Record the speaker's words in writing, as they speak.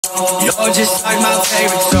You're just like my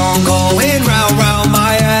favorite song, going round, round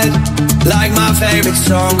my head. Like my favorite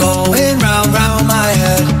song, going round, round my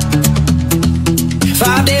head.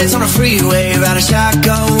 5 days on a freeway, ride a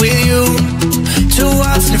shotgun with you. 2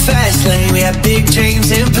 hours in the fast lane, we had big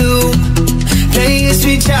dreams in blue. Playing a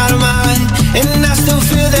sweet child of mine, and I still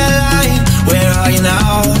feel that line. Where are you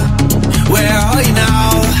now? Where are you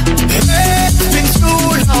now? It's been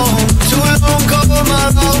too long go my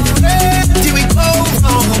long. Where did we go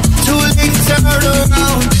wrong? Too late to turn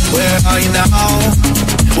around. Where are you now?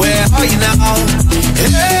 Where are you now?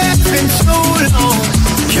 It's been too long.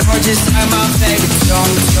 You're just like my favorite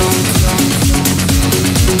song, song, song, song.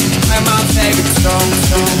 Like my favorite song,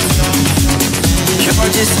 song, song.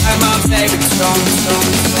 You're just like my favorite song, song,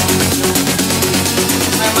 song, song.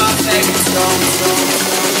 Like my favorite song, song,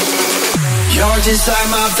 song. You're just like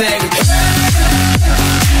my favorite.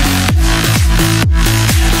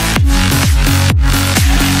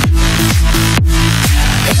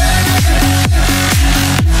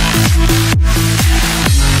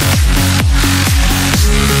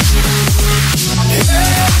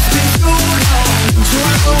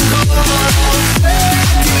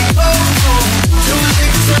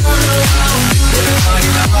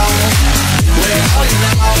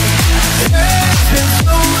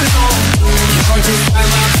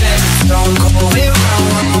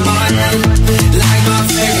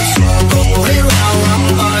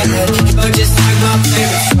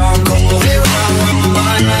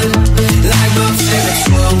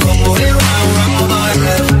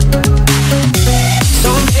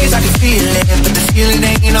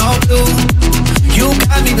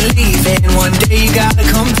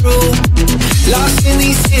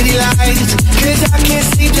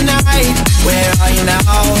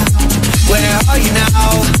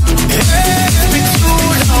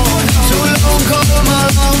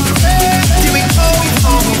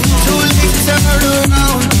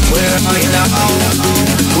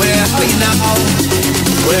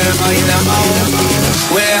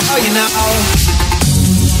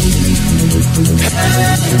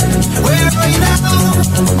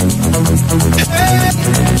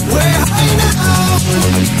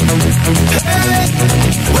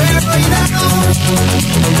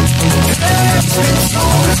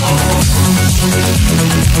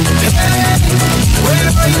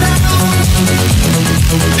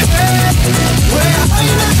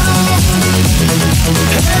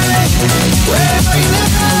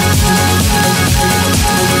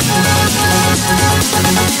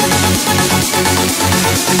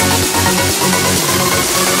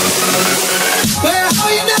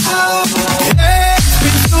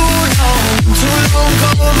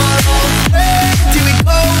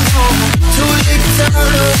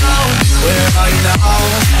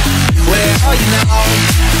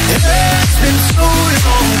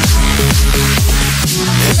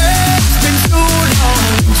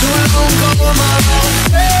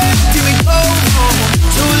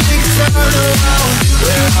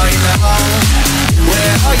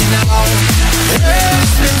 Where are you now?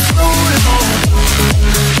 It's been so long.